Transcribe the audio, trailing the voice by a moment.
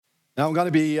Now I'm going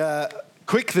to be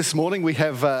quick this morning. We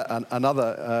have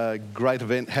another great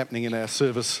event happening in our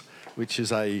service, which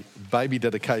is a baby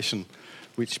dedication,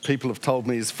 which people have told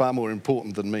me is far more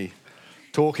important than me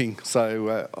talking.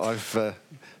 So I've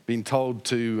been told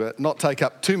to not take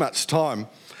up too much time.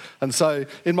 And so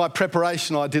in my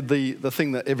preparation, I did the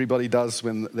thing that everybody does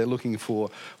when they're looking for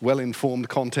well-informed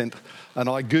content, and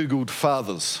I Googled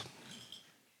fathers.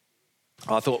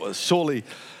 I thought, well, surely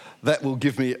that will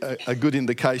give me a good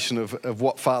indication of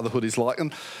what fatherhood is like.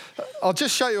 And I'll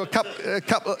just show you a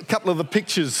couple of the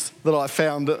pictures that I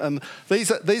found. And these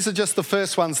are just the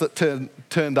first ones that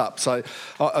turned up. So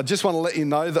I just want to let you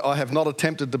know that I have not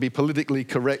attempted to be politically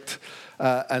correct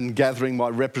and gathering my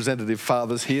representative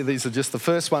fathers here. These are just the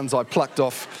first ones I plucked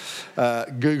off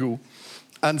Google.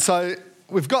 And so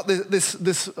we've got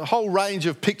this whole range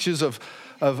of pictures of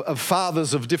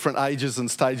fathers of different ages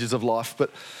and stages of life. But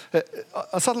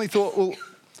I suddenly thought, well,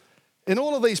 in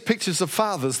all of these pictures of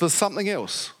fathers, there's something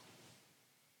else.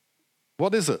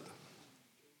 What is it?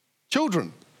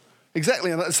 Children.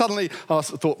 Exactly. And suddenly I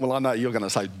thought, well, I know you're going to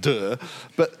say duh,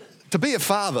 but to be a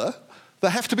father,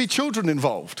 there have to be children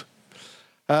involved.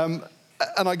 And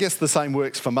I guess the same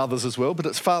works for mothers as well, but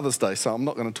it's Father's Day, so I'm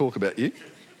not going to talk about you.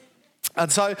 And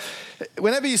so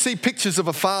whenever you see pictures of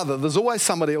a father, there's always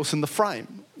somebody else in the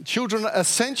frame. Children are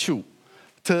essential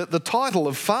to the title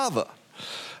of father.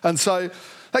 And so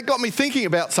that got me thinking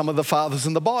about some of the fathers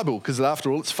in the Bible, because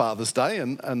after all, it's Father's Day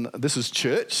and this is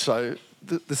church, so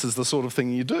this is the sort of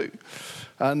thing you do.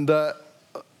 And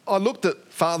I looked at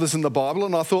fathers in the Bible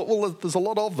and I thought, well, there's a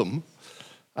lot of them.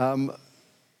 And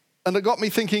it got me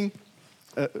thinking,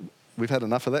 we've had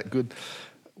enough of that, good.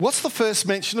 What's the first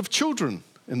mention of children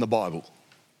in the Bible?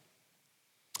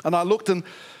 And I looked and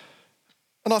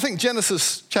I think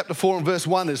Genesis chapter 4 and verse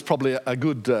 1 is probably a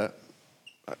good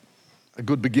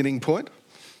beginning point.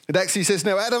 It actually says,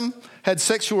 now Adam had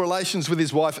sexual relations with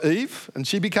his wife Eve and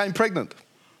she became pregnant.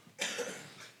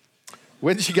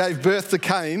 When she gave birth to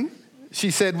Cain, she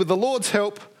said, with the Lord's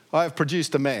help, I have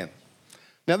produced a man.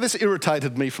 Now this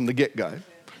irritated me from the get-go.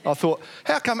 I thought,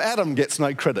 how come Adam gets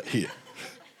no credit here?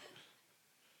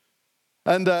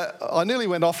 And I nearly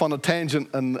went off on a tangent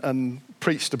and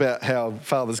preached about how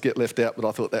fathers get left out, but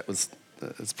I thought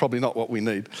it's probably not what we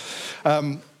need.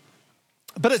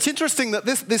 But it's interesting that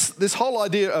this whole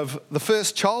idea of the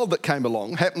first child that came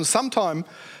along happened sometime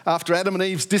after Adam and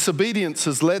Eve's disobedience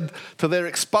has led to their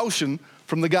expulsion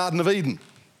from the Garden of Eden.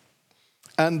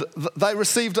 And they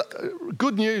received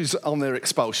good news on their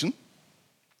expulsion.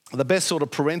 The best sort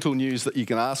of parental news that you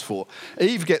can ask for.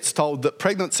 Eve gets told that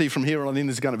pregnancy from here on in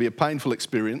is going to be a painful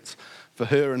experience for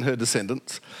her and her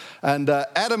descendants. And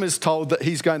Adam is told that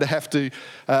he's going to have to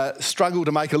struggle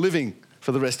to make a living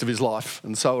for the rest of his life,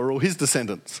 and so are all his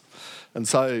descendants. And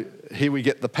so here we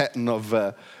get the pattern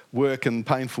of work and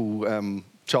painful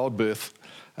childbirth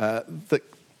that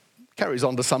carries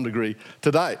on to some degree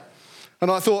today. And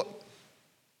I thought,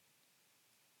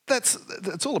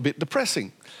 that's all a bit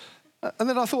depressing. And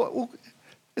then I thought, well,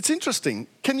 it's interesting.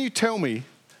 Can you tell me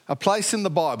a place in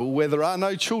the Bible where there are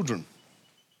no children?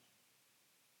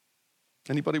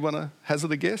 Anybody want to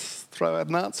hazard a guess? Throw out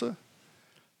an answer?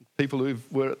 People who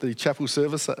were at the chapel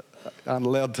service aren't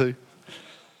allowed to.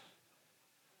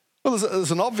 Well, there's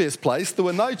an obvious place. There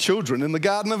were no children in the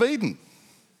Garden of Eden.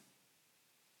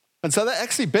 And so that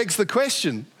actually begs the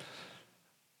question,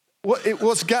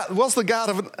 was the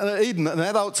Garden of Eden an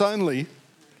adults-only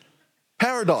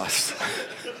paradise?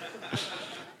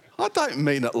 I don't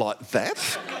mean it like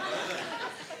that.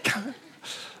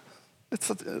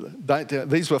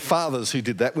 These were fathers who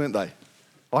did that, weren't they?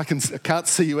 I can't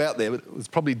see you out there, but it was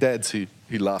probably dads who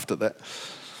laughed at that,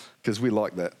 because we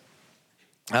like that.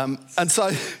 And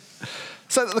so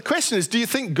the question is, do you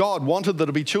think God wanted there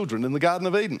to be children in the Garden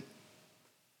of Eden?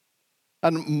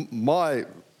 And my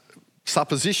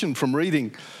supposition from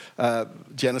reading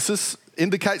Genesis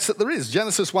indicates that there is.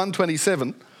 Genesis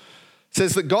 1:27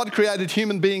 says that God created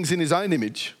human beings in his own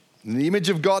image. In the image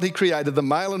of God he created them,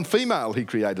 male and female he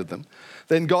created them.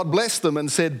 Then God blessed them and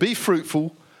said, be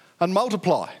fruitful and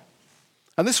multiply.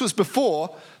 And this was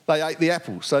before they ate the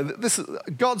apple. So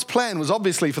God's plan was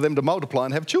obviously for them to multiply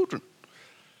and have children.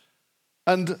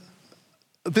 And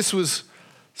this was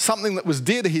something that was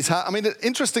dear to his heart. I mean,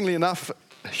 interestingly enough,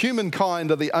 humankind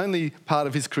are the only part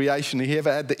of his creation he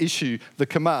ever had to issue the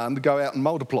command, go out and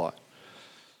multiply.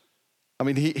 I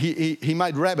mean, he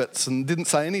made rabbits and didn't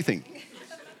say anything.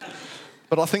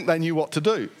 But I think they knew what to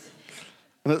do.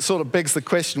 And it sort of begs the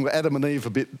question, were Adam and Eve a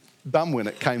bit dumb when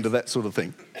it came to that sort of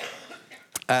thing?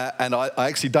 And I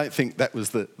actually don't think that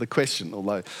was the question,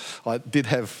 although I did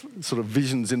have sort of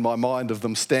visions in my mind of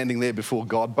them standing there before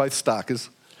God, both Starkers,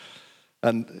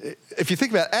 And if you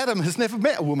think about it, Adam has never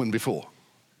met a woman before.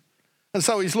 And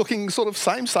so he's looking sort of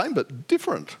same, but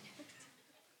different.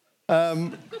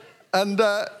 And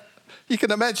you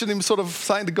can imagine him sort of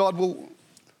saying to God, well,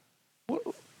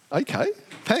 okay,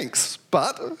 thanks,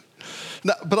 but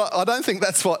I don't think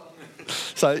that's what...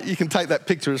 So you can take that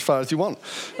picture as far as you want.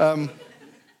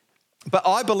 But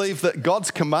I believe that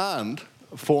God's command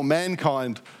for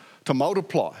mankind to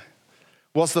multiply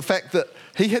was the fact that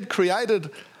he had created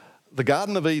the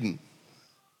Garden of Eden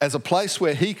as a place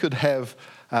where he could have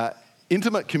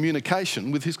intimate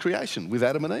communication with his creation, with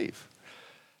Adam and Eve.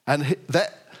 And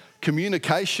that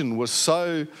communication was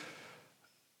so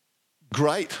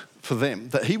great for them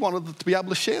that he wanted to be able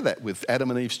to share that with Adam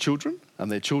and Eve's children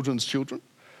and their children's children,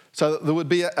 so that there would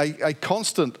be a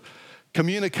constant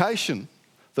communication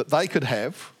that they could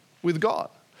have with God.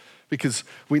 Because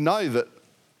we know that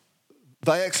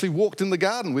they actually walked in the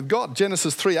garden with God.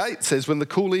 Genesis 3:8 says, when the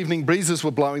cool evening breezes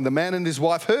were blowing, the man and his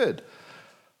wife heard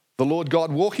the Lord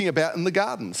God walking about in the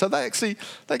garden. So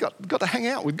they got to hang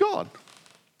out with God.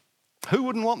 Who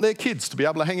wouldn't want their kids to be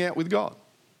able to hang out with God?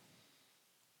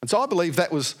 And so I believe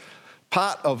that was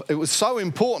it was so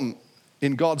important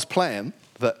in God's plan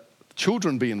that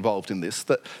children be involved in this,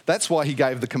 that's why he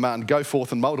gave the command, go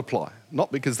forth and multiply.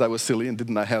 Not because they were silly and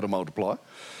didn't know how to multiply.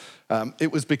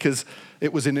 It was because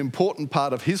it was an important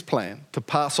part of his plan to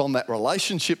pass on that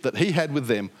relationship that he had with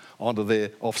them onto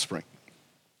their offspring.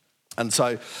 And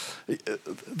so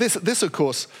this of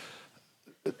course,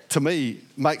 to me,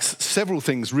 makes several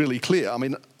things really clear. I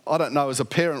mean, I don't know as a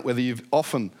parent whether you've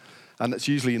often, and it's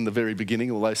usually in the very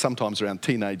beginning, although sometimes around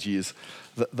teenage years,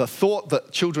 the thought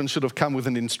that children should have come with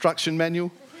an instruction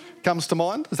manual comes to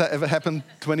mind. Has that ever happened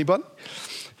to anybody?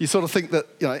 You sort of think that,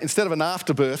 instead of an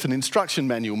afterbirth, an instruction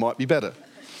manual might be better.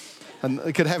 And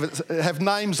it could have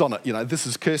names on it. This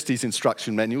is Kirsty's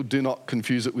instruction manual. Do not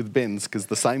confuse it with Ben's, because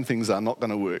the same things are not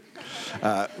going to work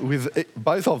with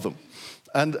both of them.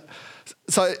 And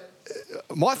so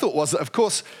my thought was that, of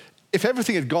course, if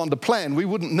everything had gone to plan, we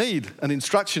wouldn't need an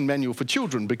instruction manual for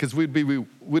children, because we'd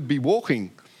be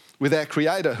walking with our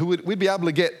Creator, who we'd be able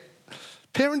to get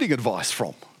parenting advice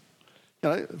from,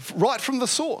 right from the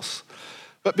source.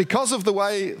 But because of the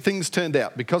way things turned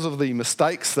out, because of the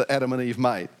mistakes that Adam and Eve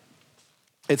made,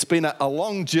 it's been a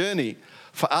long journey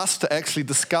for us to actually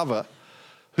discover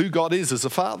who God is as a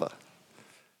father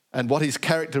and what his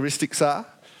characteristics are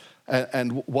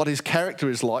and what his character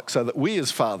is like, so that we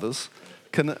as fathers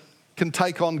can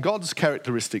take on God's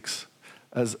characteristics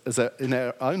in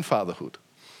our own fatherhood.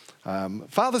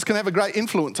 Fathers can have a great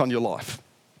influence on your life.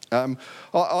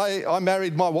 I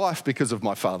married my wife because of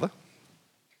my father.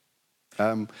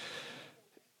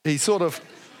 He sort of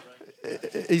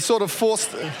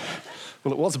forced...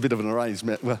 Well, it was a bit of an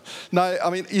arrangement. Well, no, I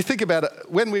mean, you think about it.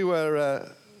 When we were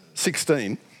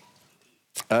 16,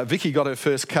 Vicky got her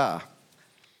first car.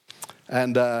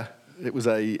 And it was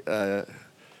perhaps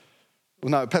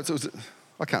it was...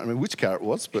 I can't remember which car it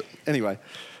was, but anyway.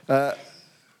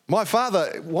 My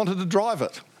father wanted to drive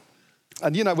it.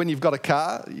 And when you've got a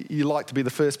car, you like to be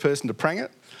the first person to prang it.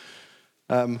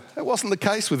 It wasn't the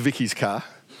case with Vicky's car.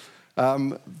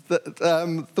 There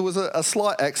was a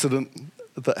slight accident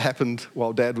that happened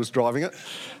while Dad was driving it,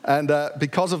 and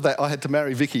because of that, I had to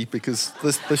marry Vicky, because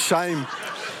the shame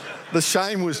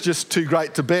was just too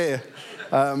great to bear,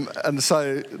 and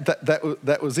so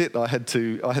that was it. I had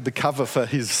to cover for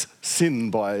his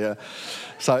sin by.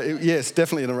 Yes,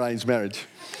 definitely an arranged marriage.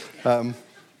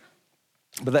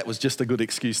 But that was just a good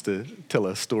excuse to tell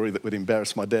a story that would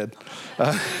embarrass my dad.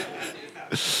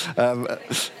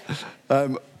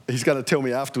 He's going to tell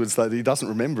me afterwards, though, that he doesn't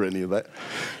remember any of that,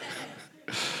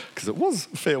 because it was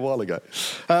a fair while ago.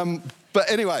 But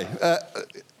anyway,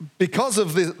 because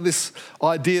of this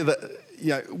idea that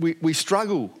we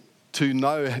struggle to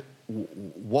know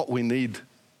what we need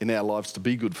in our lives to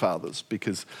be good fathers,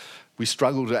 because we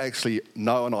struggle to actually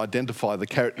know and identify the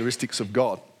characteristics of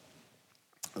God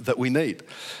that we need.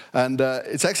 And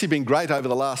it's actually been great over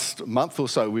the last month or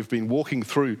so. We've been walking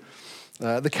through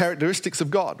the characteristics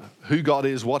of God, who God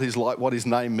is, what he's like, what his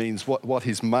name means, what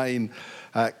his main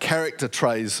character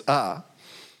traits are.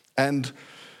 And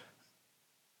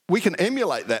we can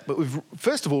emulate that, but we've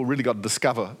first of all really got to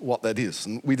discover what that is.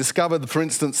 And we discovered, for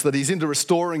instance, that he's into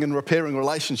restoring and repairing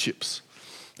relationships.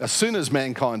 As soon as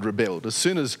mankind rebelled, as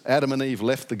soon as Adam and Eve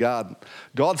left the garden,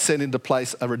 God set into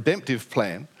place a redemptive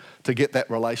plan to get that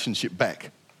relationship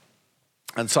back.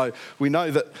 And so we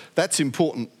know that that's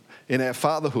important in our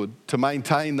fatherhood, to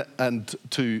maintain and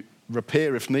to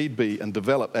repair, if need be, and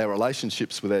develop our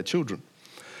relationships with our children.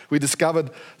 We discovered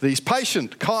that he's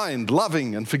patient, kind,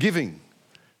 loving, and forgiving.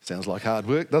 Sounds like hard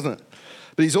work, doesn't it?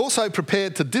 But he's also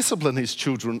prepared to discipline his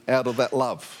children out of that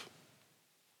love.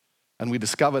 And we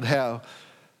discovered how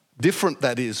different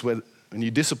that is when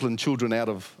you discipline children out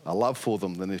of a love for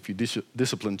them than if you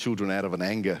discipline children out of an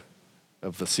anger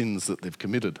of the sins that they've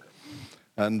committed.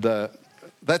 And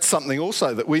that's something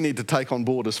also that we need to take on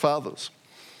board as fathers.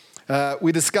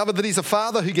 We discovered that he's a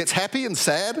father who gets happy and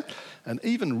sad and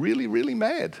even really, really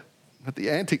mad at the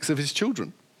antics of his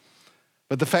children.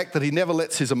 But the fact that he never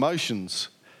lets his emotions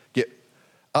get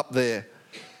up there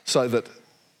so that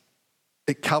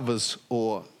it covers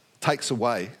or takes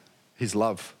away his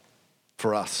love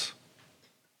for us.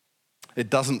 It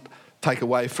doesn't take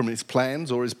away from his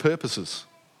plans or his purposes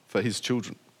for his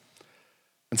children.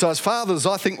 And so as fathers,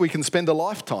 I think we can spend a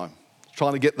lifetime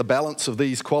trying to get the balance of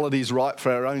these qualities right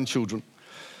for our own children.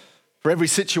 For every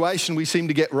situation we seem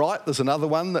to get right, there's another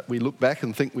one that we look back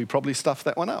and think we probably stuffed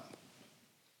that one up.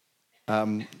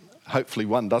 Hopefully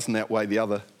one doesn't outweigh the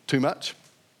other too much.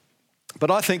 But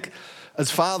I think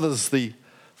as fathers, the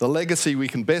legacy we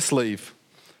can best leave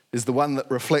is the one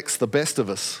that reflects the best of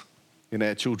us in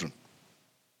our children.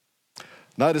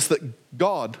 Notice that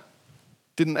God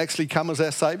didn't actually come as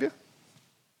our saviour.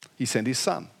 He sent his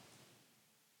son.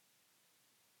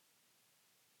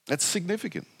 That's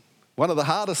significant. One of the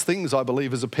hardest things, I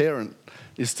believe, as a parent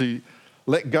is to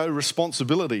let go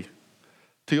responsibility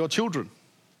to your children.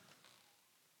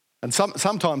 And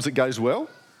sometimes it goes well,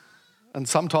 and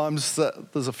sometimes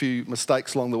there's a few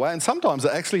mistakes along the way, and sometimes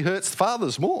it actually hurts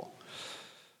fathers more.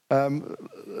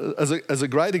 As a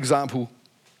great example,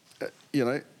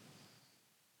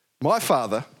 my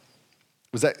father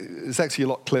is actually a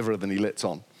lot cleverer than he lets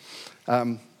on.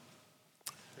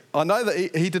 I know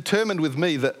that he determined with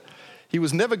me that he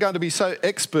was never going to be so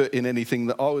expert in anything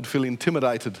that I would feel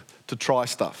intimidated to try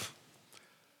stuff.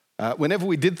 Whenever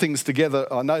we did things together,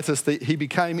 I noticed that he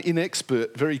became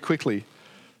inexpert very quickly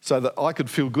so that I could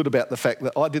feel good about the fact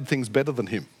that I did things better than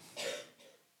him.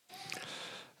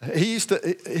 He used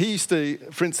to,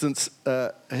 for instance,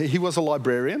 he was a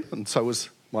librarian, and so was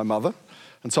my mother.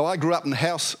 And so I grew up in a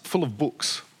house full of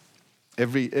books.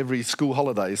 Every school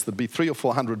holidays, there'd be 300 or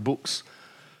 400 books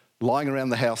lying around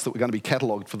the house that were going to be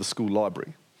catalogued for the school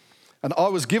library. And I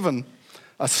was given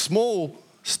a small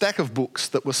stack of books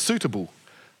that were suitable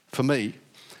for me.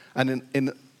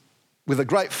 And with a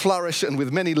great flourish and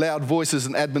with many loud voices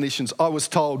and admonitions, I was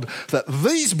told that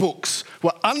these books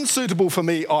were unsuitable for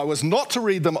me. I was not to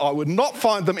read them. I would not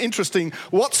find them interesting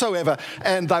whatsoever.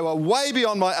 And they were way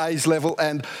beyond my age level.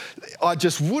 And I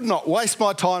just would not waste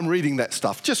my time reading that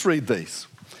stuff. Just read these.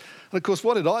 And of course,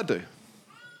 what did I do?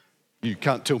 You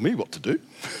can't tell me what to do.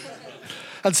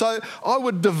 And so I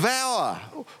would devour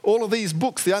all of these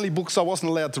books. The only books I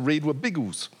wasn't allowed to read were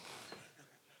Biggles.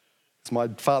 My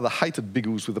father hated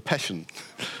Biggles with a passion.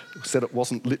 Said it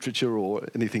wasn't literature or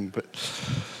anything. But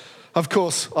of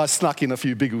course, I snuck in a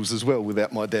few Biggles as well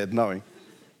without my dad knowing.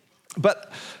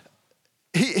 But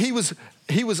he was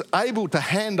able to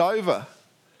hand over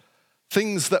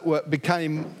things that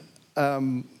became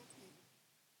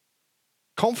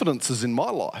confidences in my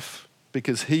life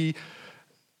because he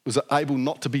was able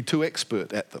not to be too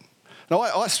expert at them. Now,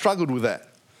 I struggled with that.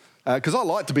 Because I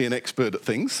like to be an expert at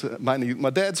things, mainly my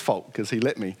dad's fault because he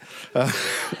let me. But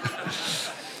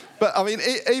I mean,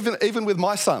 even with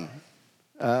my son,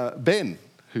 Ben,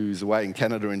 who's away in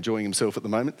Canada enjoying himself at the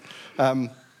moment, for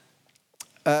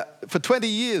 20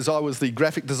 years I was the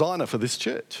graphic designer for this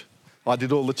church. I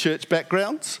did all the church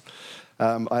backgrounds.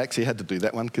 I actually had to do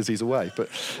that one because he's away. But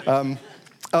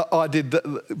I did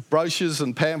brochures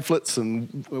and pamphlets and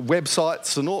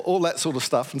websites and all that sort of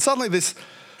stuff. And suddenly this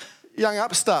young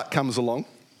upstart comes along,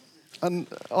 and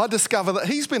I discover that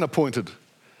he's been appointed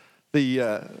the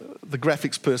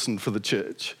graphics person for the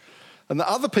church, and the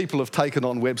other people have taken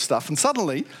on web stuff, and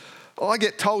suddenly I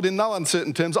get told in no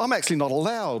uncertain terms I'm actually not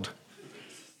allowed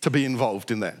to be involved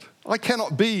in that. I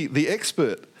cannot be the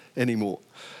expert anymore.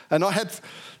 And I had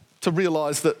to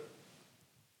realise that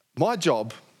my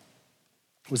job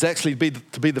was actually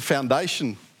to be the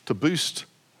foundation to boost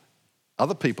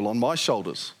other people on my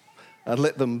shoulders and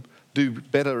let them do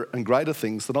better and greater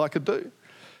things than I could do.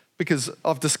 Because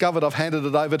I've discovered I've handed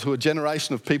it over to a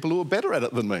generation of people who are better at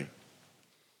it than me.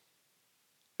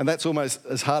 And that's almost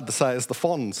as hard to say as the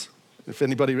Fonz. If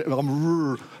anybody,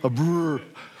 I'm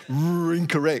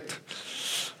incorrect.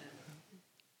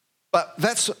 But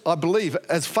that's, I believe,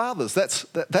 as fathers, that's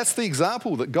the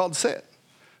example that God set.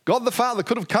 God the Father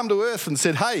could have come to earth and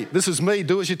said, hey, this is me,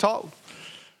 do as you're told.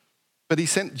 But he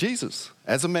sent Jesus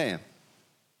as a man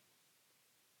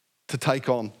to take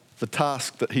on the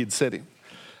task that he had set him.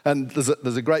 And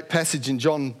there's a great passage in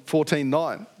John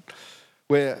 14:9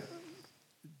 where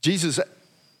Jesus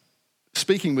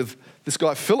speaking with this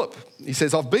guy, Philip. He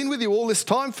says, I've been with you all this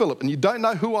time, Philip, and you don't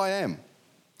know who I am.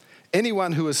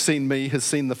 Anyone who has seen me has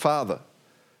seen the Father.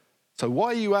 So why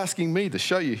are you asking me to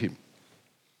show you him?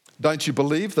 Don't you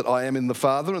believe that I am in the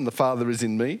Father and the Father is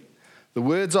in me? The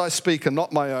words I speak are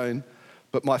not my own,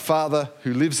 but my Father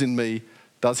who lives in me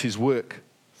does his work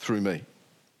through me.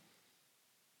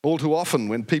 All too often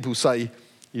when people say,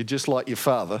 you're just like your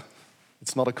father,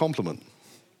 it's not a compliment.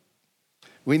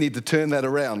 We need to turn that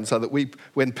around so that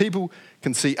when people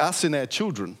can see us in our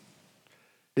children,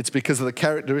 it's because of the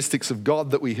characteristics of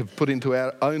God that we have put into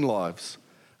our own lives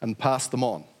and passed them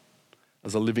on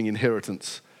as a living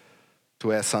inheritance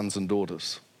to our sons and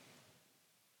daughters.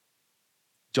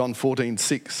 John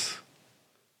 14:6,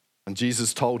 and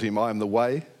Jesus told him, I am the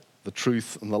way, the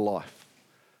truth, and the life.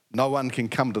 No one can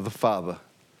come to the Father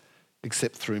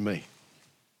except through me.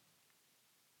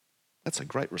 That's a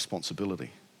great responsibility.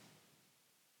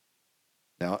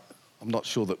 Now, I'm not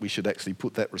sure that we should actually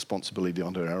put that responsibility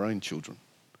onto our own children,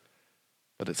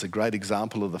 but it's a great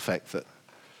example of the fact that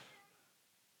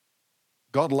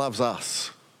God loves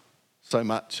us so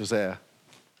much as our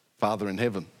Father in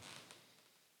heaven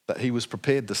that he was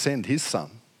prepared to send his Son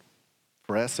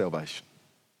for our salvation.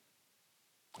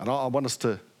 And I want us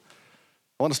to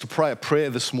pray a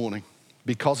prayer this morning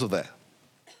because of that.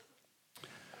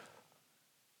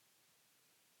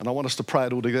 And I want us to pray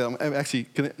it all together. Actually,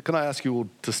 can I ask you all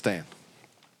to stand?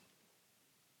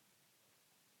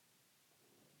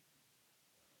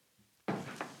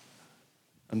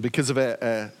 And because of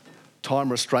our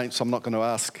time restraints, I'm not going to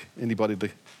ask anybody to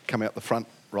come out the front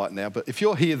right now. But if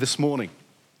you're here this morning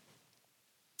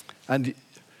and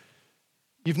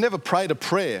you've never prayed a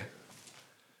prayer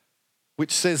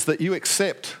which says that you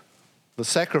accept the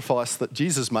sacrifice that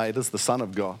Jesus made as the Son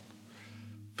of God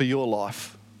for your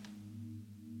life,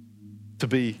 to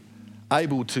be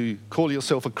able to call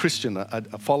yourself a Christian,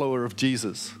 a follower of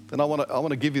Jesus, then I want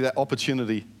to give you that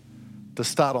opportunity to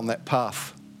start on that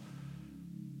path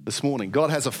this morning. God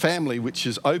has a family which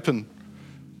is open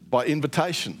by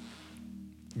invitation.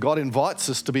 God invites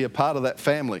us to be a part of that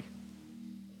family.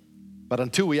 But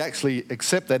until we actually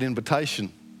accept that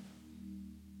invitation,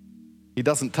 he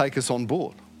doesn't take us on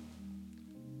board.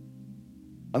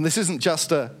 And this isn't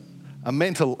just a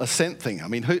mental assent thing. I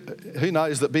mean, who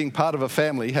knows that being part of a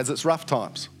family has its rough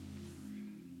times?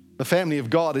 The family of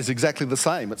God is exactly the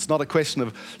same. It's not a question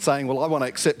of saying, well, I want to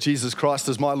accept Jesus Christ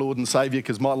as my Lord and Saviour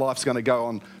because my life's going to go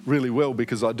on really well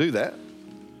because I do that.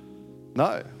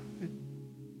 No.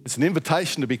 It's an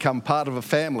invitation to become part of a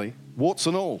family, warts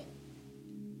and all.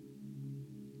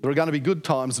 There are going to be good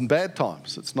times and bad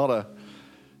times. It's not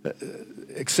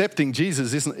accepting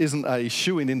Jesus isn't a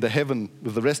shoo-in into heaven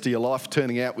with the rest of your life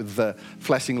turning out with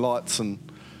flashing lights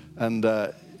and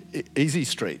easy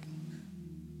street.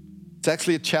 It's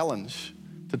actually a challenge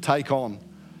to take on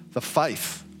the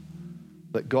faith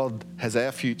that God has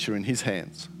our future in his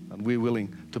hands and we're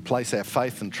willing to place our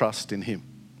faith and trust in him.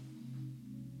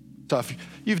 So if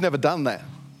you've never done that,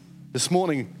 this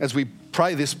morning as we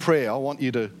pray this prayer, I want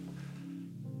you to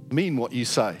mean what you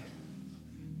say,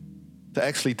 to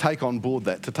actually take on board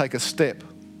that, to take a step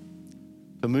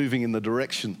to moving in the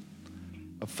direction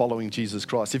of following Jesus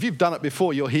Christ. If you've done it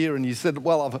before, you're here and you said,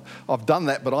 well, I've done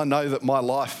that, but I know that my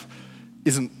life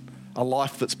isn't a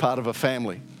life that's part of a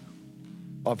family.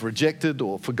 I've rejected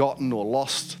or forgotten or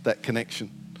lost that connection.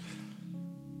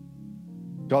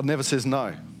 God never says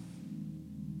no.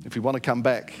 If you want to come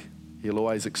back, he'll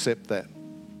always accept that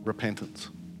repentance.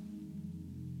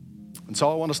 And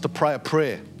so I want us to pray a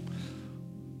prayer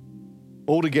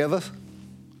all together,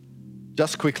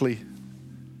 just quickly,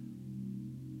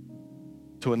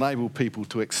 to enable people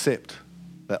to accept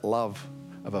that love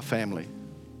of a family,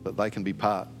 that they can be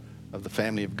part of the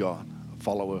family of God, a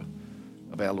follower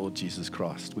of our Lord Jesus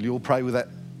Christ. Will you all pray with that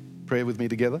prayer with me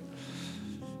together?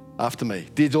 After me.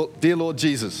 Dear Lord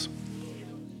Jesus,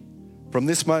 from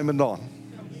this moment on,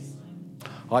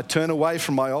 I turn away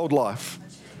from my old life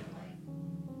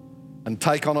and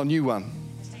take on a new one,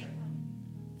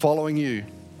 following you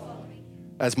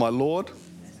as my Lord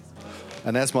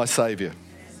and as my Saviour.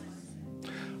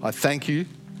 I thank you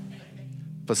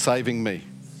for saving me.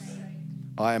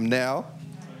 I am now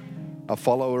a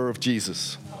follower of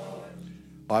Jesus.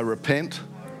 I repent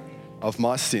of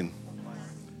my sin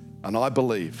and I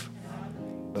believe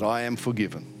that I am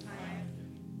forgiven.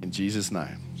 In Jesus'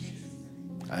 name,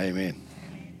 amen.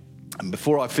 And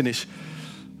before I finish,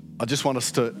 I just want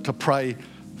us to pray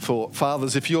for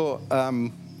fathers. If you're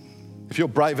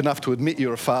brave enough to admit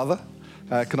you're a father,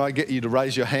 can I get you to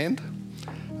raise your hand?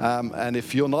 And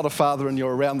if you're not a father and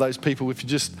you're around those people, if you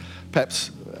just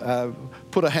perhaps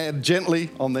put a hand gently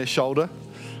on their shoulder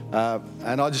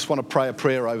And I just want to pray a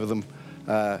prayer over them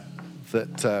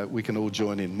that we can all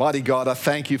join in. Mighty God, I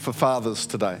thank you for fathers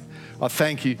today. I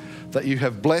thank you that you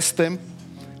have blessed them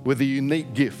with a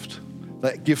unique gift,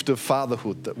 that gift of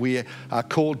fatherhood that we are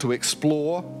called to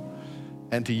explore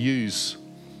and to use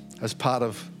as part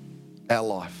of our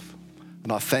life.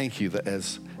 And I thank you that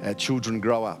as our children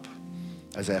grow up,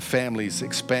 as our families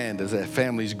expand, as our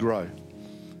families grow,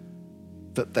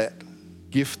 that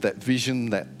gift, that vision,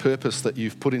 that purpose that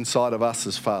you've put inside of us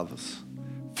as fathers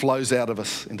flows out of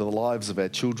us into the lives of our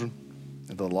children,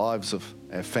 into the lives of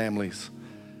our families,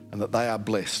 and that they are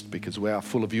blessed because we are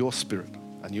full of your spirit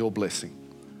and your blessing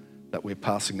that we're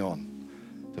passing on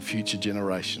to future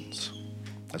generations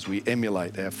as we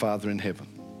emulate our Father in heaven.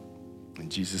 In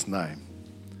Jesus' name,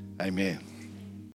 amen.